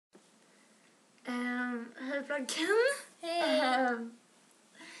Hej vloggen. Hej.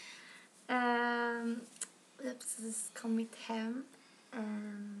 Vi har precis kommit hem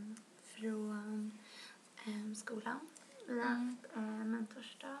från skolan. Vi har haft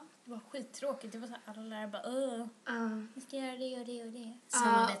mentorsdag. Det var skittråkigt. Det var så här, alla lärare bara vi ska göra det och det och det.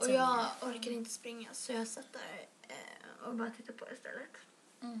 Och jag orkade inte springa så jag satt där och bara tittade på istället.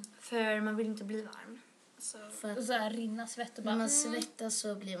 För man vill inte bli varm. Och så här rinna svett och bara... När man svettas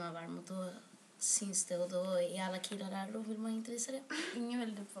så blir man varm och då syns det och då är alla killar där och då vill man inte visa det. Ingen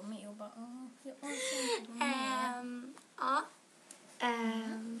vill typ vara med och bara jag orkar inte vara med.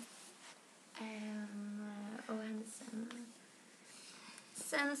 Och vad hände sen?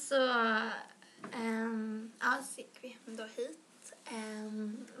 Sen så så gick vi då hit.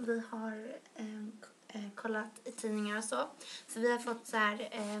 Vi har kollat i tidningar och så. Så vi har fått så här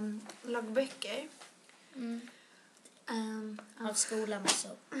loggböcker. Av skolan och så.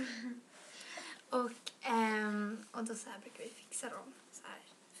 Och då så här brukar vi fixa dem så här.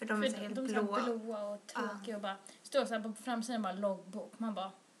 För de är så helt de blåa. är blåa och tråkiga och bara står så här på framsidan bara loggbok. Man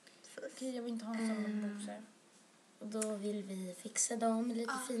bara okej, jag vill inte ha en sån loggbok så här. Och då vill vi fixa dem med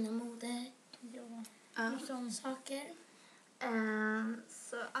lite fina moder. Ja. Sån Saker.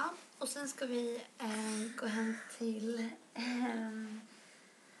 Och sen ska vi gå hem till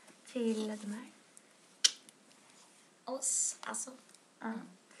de här. Oss, alltså.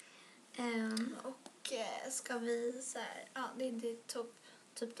 Och ska vi så här, det är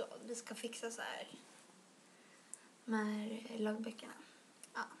typ då vi ska fixa så här med loggböckerna.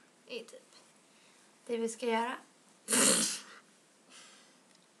 Ja, det är typ det vi ska göra.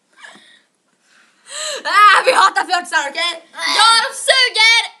 Vi hatar fjortisar, okej? Ja, de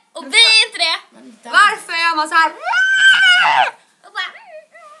suger! Och vi är inte det! Varför gör man så här?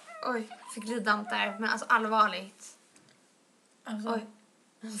 Oj, fick lite damp där. Men alltså allvarligt. Alltså. Oj.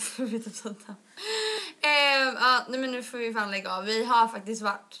 Nej, men nu får vi fan lägga av. Vi har faktiskt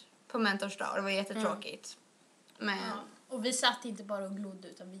varit på mentorsdag och det var jättetråkigt. Men... Ja. Och vi satt inte bara och glodde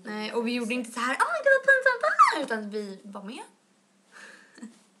utan vi gjorde. Nej, och vi gjorde inte så här. Oh my god, pinsamt. Utan vi var med.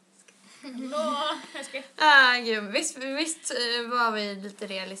 Jag ska... Gud, visst var vi lite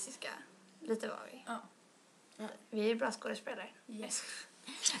realistiska. Lite var vi. Ja. Vi är bra skådespelare. Yes.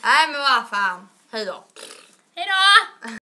 Nej, men vad fan. Hej då. Hej då!